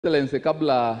Excellency,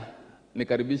 kabla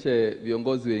nikaribishe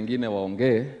viongozi wengine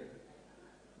waongee,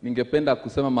 ningependa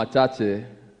kusema machache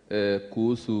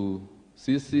kuhusu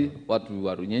sisi watu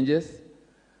wa Runyenjes.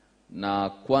 Na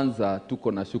kwanza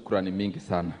tuko na shukrani mingi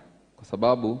sana kwa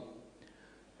sababu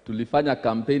tulifanya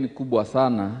kampeni kubwa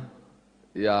sana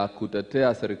ya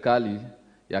kutetea serikali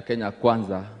ya Kenya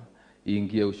Kwanza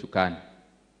iingie ushukani.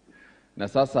 Na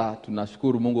sasa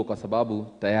tunashukuru Mungu kwa sababu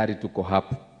tayari tuko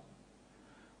hapa.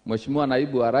 Mheshimiwa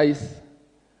Naibu wa Rais,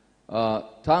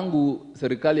 tangu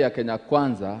serikali ya Kenya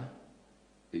Kwanza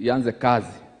ianze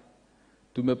kazi,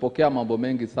 tumepokea mambo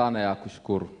mengi sana ya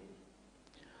kushukuru.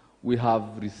 We have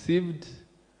received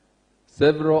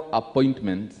several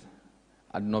appointments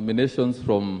and nominations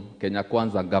from Kenya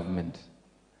Kwanza government.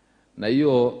 Na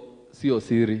hiyo sio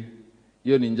siri,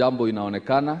 hiyo ni jambo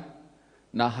inaonekana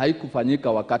na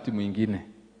haikufanyika wakati mwingine.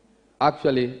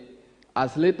 Actually,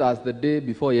 as late as the day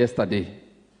before yesterday,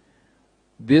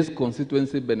 this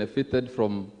constituency benefited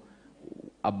from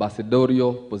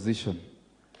ambassadorial position.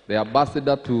 The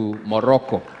ambassador to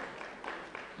Morocco,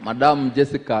 Madam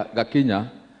Jessica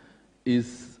Gakinya,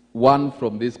 is one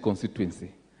from this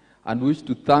constituency. And we wish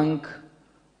to thank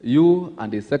you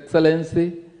and His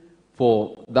Excellency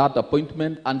for that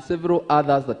appointment and several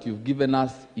others that you've given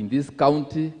us in this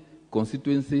county,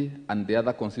 constituency, and the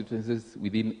other constituencies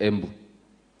within Embu.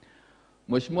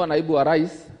 Mheshimiwa Naibu wa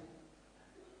Rais,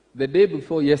 the day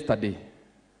before yesterday,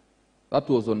 that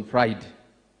was on Friday,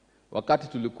 wakati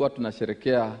tulikuwa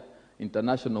tunasherekea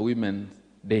International Women's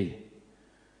Day,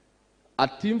 a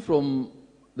team from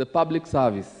the Public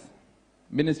Service,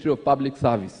 Ministry of Public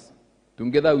Service,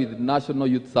 together with National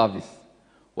Youth Service,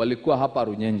 walikuwa hapa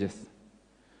Runyenjes.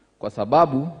 Kwa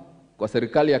sababu, kwa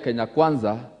serikali ya Kenya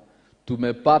Kwanza,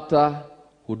 tumepata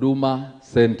huduma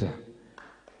center.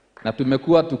 Na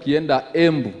tumekuwa tukienda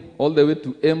Embu, all the way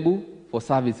to Embu for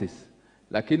services.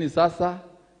 Lakini sasa,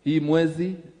 hii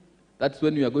mwezi, that's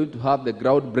when we are going to have the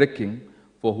groundbreaking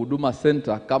for huduma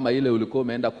center kama ile ulikuwa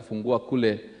umeenda kufungua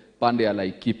kule pande ya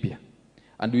Laikipia.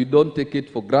 And we don't take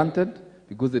it for granted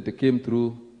because it came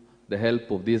through the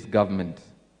help of this government.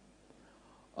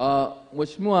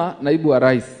 Mheshimiwa Naibu wa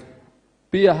Rais,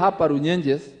 pia hapa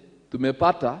Runyenjes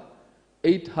tumepata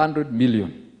 800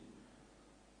 million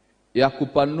ya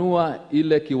kupanua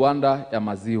ile kiwanda ya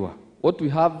maziwa. What we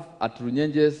have at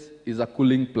Runyenjes is a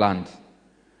cooling plant.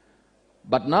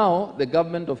 But now the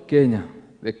government of Kenya,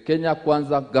 the Kenya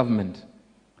Kwanza government,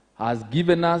 has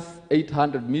given us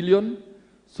 800 million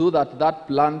so that that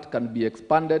plant can be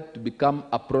expanded to become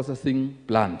a processing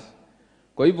plant.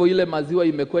 Kwa hivyo ile maziwa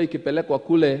imekuwa ikipelekwa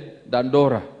kule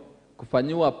Dandora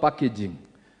kufanyiwa packaging.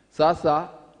 Sasa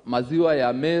maziwa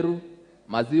ya Meru,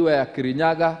 maziwa ya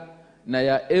Kirinyaga na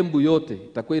ya Embu yote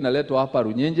itakuwa inaletwa hapa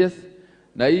Runyenjes,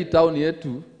 na hii town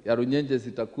yetu ya Runyenjes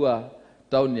itakuwa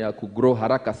town ya kugrow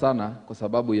haraka sana kwa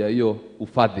sababu ya hiyo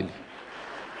ufadhili.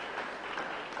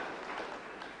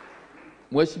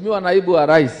 Mheshimiwa Naibu wa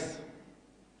Rais,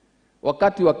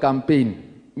 wakati wa campaign,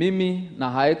 mimi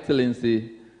na Her Excellency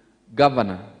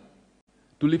Governor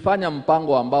tulifanya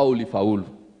mpango ambao ulifaulu.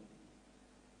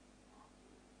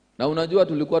 Na unajua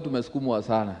tulikuwa tumesukumwa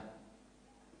sana.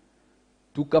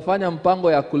 Tukafanya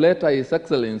mpango ya kuleta His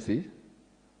Excellency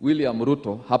William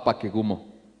Ruto hapa Kigumo.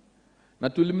 Na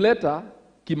tulimleta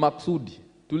Kimaksudi.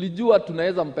 Tulijua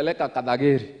tunaweza mpeleka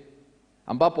Kadageri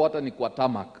ambapo hata ni kwa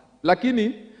tamak.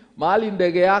 Lakini mahali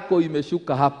ndege yako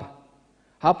imeshuka hapa,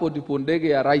 hapo ndipo ndege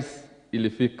ya rais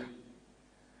ilifika.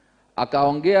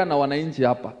 Akaongea na wananchi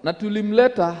hapa. Na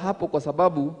tulimleta hapo kwa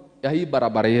sababu ya hii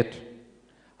barabara yetu,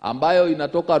 ambayo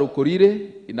inatoka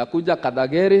Rukurire, inakuja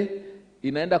Kadageri,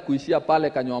 inaenda kuishia pale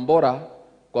Kanywambora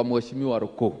kwa Mheshimiwa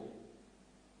Ruto.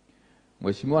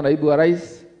 Mheshimiwa Naibu wa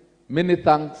Rais, many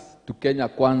thanks to Kenya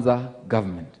Kwanza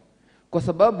government. Kwa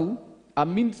sababu,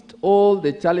 amidst all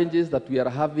the challenges that we are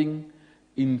having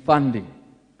in funding,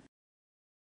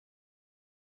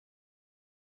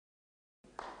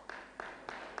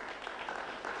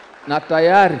 na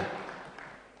tayari,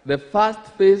 the first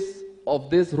phase of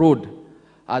this road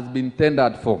has been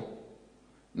tendered for.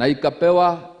 Na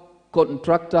ikapewa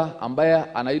contractor ambaye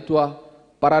anaitwa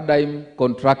Paradigm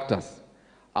Contractors,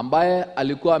 ambaye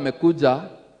alikuwa amekuja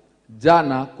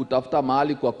jana kutafuta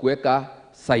mahali kwa kuweka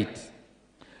site.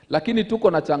 Lakini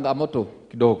tuko na changamoto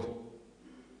kidogo.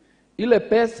 Ile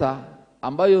pesa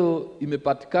ambayo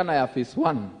imepatikana ya phase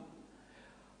 1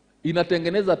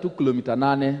 inatengeneza tu kilomita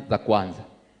 8 za kwanza.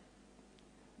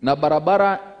 Na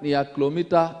barabara ni ya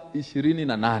kilomita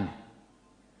 28.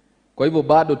 Kwa hivyo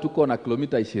bado tuko na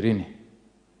kilomita 20.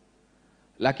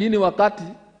 Lakini wakati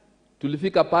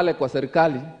tulifika pale kwa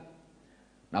serikali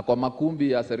na kwa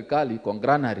makumbi ya serikali, kwa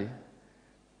granary,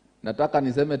 nataka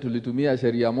niseme tulitumia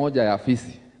sheria moja ya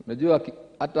afisi. Unajua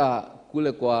hata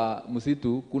kule kwa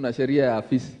msitu kuna sheria ya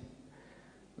afisi.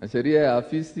 Na sheria ya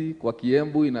afisi kwa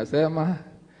Kiembu inasema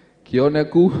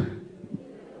kioneku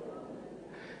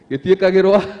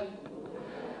gitiekagirwa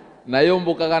na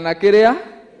yombokaga na kiria.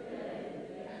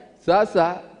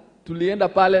 Sasa tulienda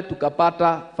pale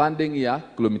tukapata funding ya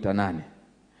kilomita 8.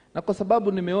 Na kwa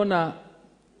sababu nimeona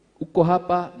uko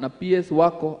hapa na PS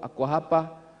wako ako hapa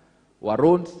wa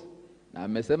roads na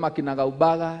amesema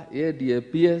Kinagaubaga yeye ndiye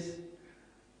PS,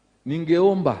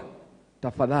 ningeomba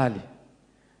tafadhali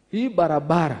hii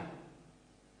barabara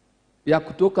ya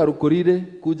kutoka Rukurire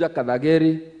kuja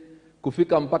Kadageri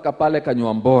kufika mpaka pale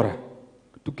Kanywambora,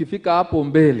 tukifika hapo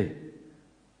mbele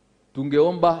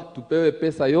tungeomba tupewe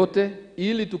pesa yote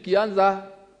ili tukianza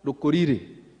Rukurire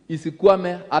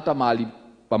isikwame hata mahali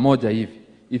pamoja hivi,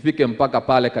 ifike mpaka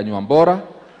pale Kanywambora.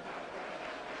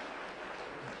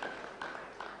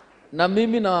 Na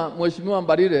mimi na Mheshimiwa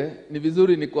Mbarire ni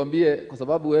vizuri nikwambie, kwa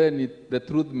sababu wewe ni the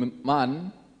truth man,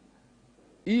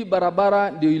 hii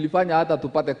barabara ndio ilifanya hata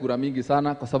tupate kura mingi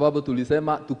sana, kwa sababu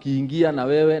tulisema tukiingia na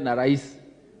wewe na rais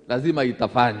lazima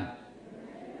itafanya.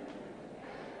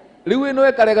 Riu ino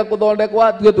ekarega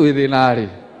kuthondekwa tue twithinari,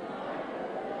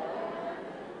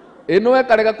 ino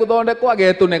ekarega kuthondekwa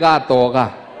getu ni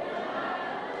gatoga,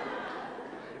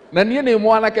 na nie ni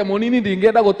mwanake munini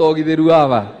ndingenda gutogithiru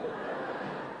hapa.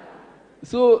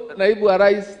 So naibu wa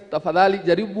rais, tafadhali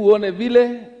jaribu uone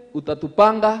vile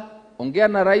utatupanga. Ongea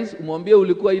na rais umwambie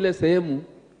ulikuwa ile sehemu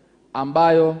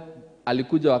ambayo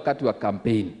alikuja wakati wa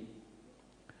kampeni.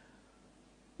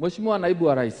 Mheshimiwa naibu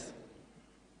wa rais,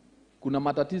 kuna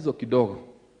matatizo kidogo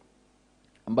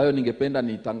ambayo ningependa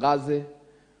nitangaze.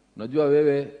 Unajua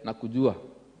wewe na kujua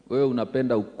wewe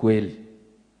unapenda ukweli,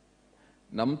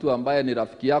 na mtu ambaye ni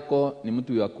rafiki yako ni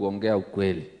mtu ya kuongea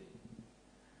ukweli.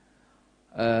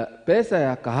 Pesa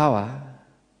ya kahawa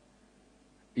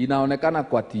inaonekana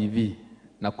kwa TV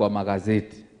na kwa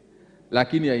magazeti,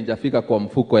 lakini haijafika kwa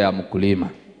mfuko ya mkulima.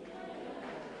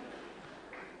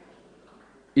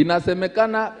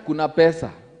 Inasemekana kuna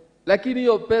pesa, lakini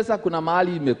hiyo pesa kuna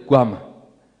mahali imekwama.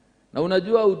 Na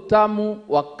unajua utamu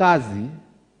wa kazi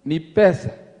ni pesa.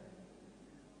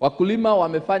 Wakulima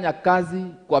wamefanya kazi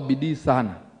kwa bidii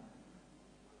sana,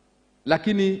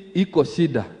 lakini iko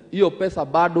shida, hiyo pesa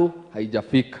bado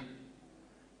haijafika.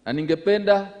 Na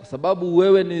ningependa, kwa sababu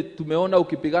wewe ni tumeona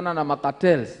ukipigana na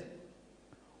makatels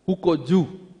huko juu,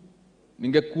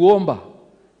 ningekuomba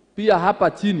pia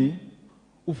hapa chini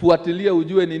ufuatilie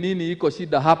ujue ni nini iko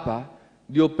shida hapa,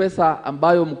 ndio pesa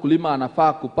ambayo mkulima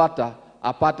anafaa kupata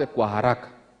apate kwa haraka.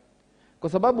 Kwa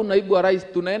sababu naibu wa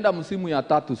rais, tunaenda msimu ya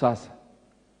 3 sasa.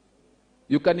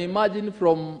 You can imagine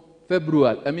from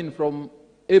from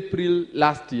April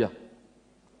last year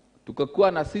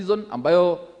tukakuwa na season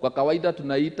ambayo kwa kawaida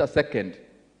tunaita second,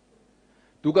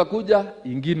 tukakuja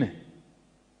ingine,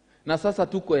 na sasa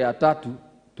tuko ya 3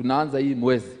 tunaanza hii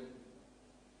mwezi.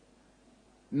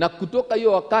 Na kutoka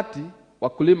hiyo wakati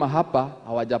wakulima hapa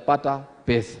hawajapata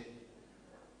pesa.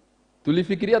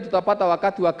 Tulifikiria tutapata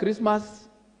wakati wa Christmas,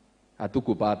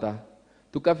 hatukupata.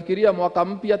 Tukafikiria mwaka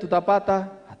mpya tutapata,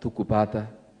 hatukupata.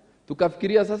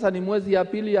 Tukafikiria sasa ni mwezi ya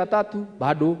 2 ya 3,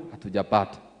 bado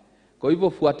hatujapata. Kwa hivyo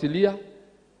fuatilia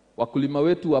wakulima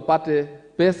wetu wapate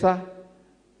pesa,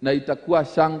 na itakuwa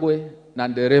shangwe na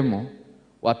nderemo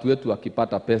watu wetu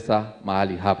wakipata pesa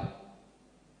mahali hapa.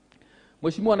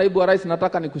 Mheshimiwa naibu wa rais,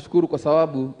 nataka nikushukuru kwa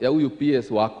sababu ya huyu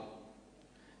PS wako.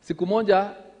 Siku moja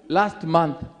last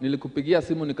month nilikupigia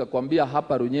simu nikakwambia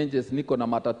hapa Runyenjes niko na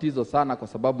matatizo sana kwa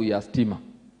sababu ya stima.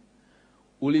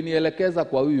 Ulinielekeza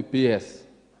kwa huyu PS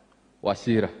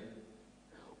Washira,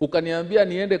 ukaniambia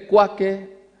niende kwake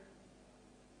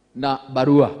na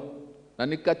barua, na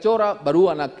nikachora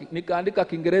barua na nikaandika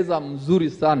Kiingereza mzuri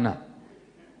sana,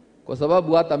 kwa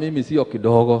sababu hata mimi sio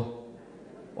kidogo.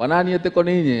 Wanani eteko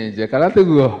ninyi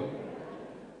karatugo.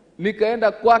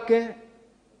 Nikaenda kwake,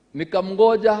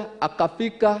 nikamngoja,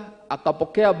 akafika,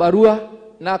 akapokea barua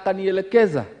na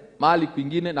akanielekeza mahali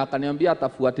kwingine, na akaniambia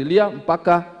atafuatilia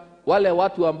mpaka wale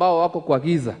watu ambao wako kwa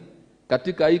giza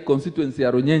katika hii constituency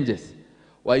ya Runyenjes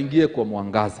waingie kwa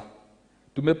mwangaza.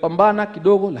 Tumepambana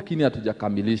kidogo lakini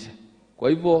hatujakamilisha. Kwa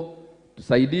hivyo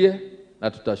tusaidie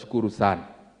na tutashukuru sana.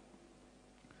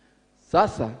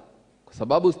 Sasa kwa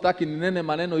sababu sitaki ninene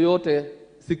maneno yote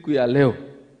siku ya leo,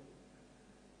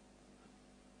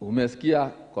 umesikia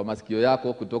kwa masikio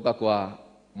yako kutoka kwa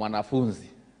mwanafunzi.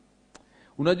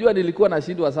 Unajua nilikuwa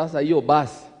nashindwa sasa hiyo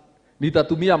basi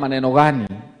nitatumia maneno gani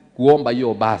kuomba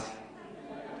hiyo basi.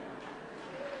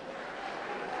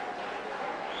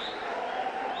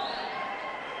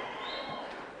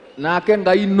 Na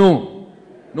akenga ino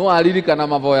no aririkana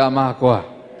mavoya makwa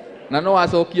na no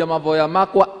asokia mavoya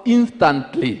makwa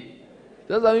instantly.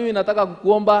 Sasa mimi nataka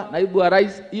kukuomba naibu wa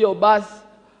rais, hiyo basi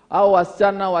au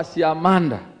wasichana wa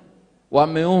Ciamba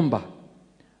wameomba,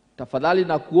 tafadhali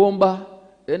na kuomba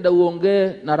enda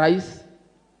uongee na rais,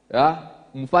 ya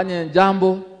mfanye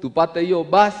jambo tupate hiyo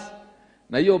basi,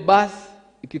 na hiyo basi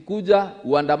ikikuja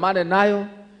uandamane nayo.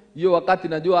 Hiyo wakati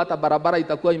najua hata barabara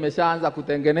itakuwa imeshaanza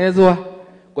kutengenezwa,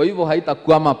 kwa hivyo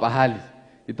haitakwama pahali,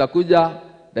 itakuja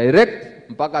direct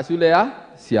mpaka shule ya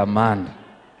Ciamba.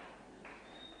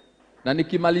 Na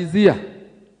nikimalizia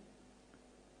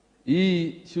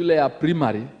hii shule ya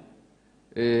primary,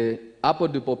 hapo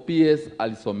ndipo PS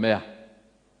alisomea.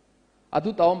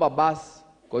 Hatutaomba basi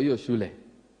kwa hiyo shule.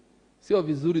 Sio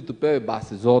vizuri tupewe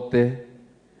basi zote,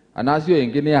 anasio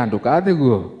wengine anduka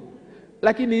adhigo.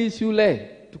 Lakini hii shule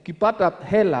tukipata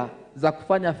hela za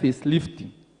kufanya facelifting,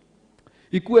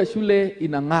 ikuwe shule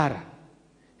inang'ara,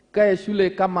 kae shule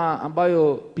kama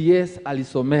ambayo PS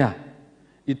alisomea,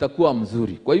 itakuwa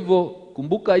mzuri. Kwa hivyo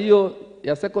kumbuka hiyo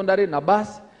ya secondary na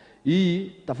basi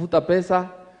hii, tafuta pesa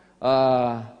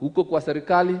huko kwa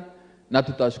serikali, na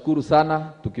tutashukuru sana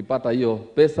tukipata hiyo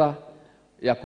pesa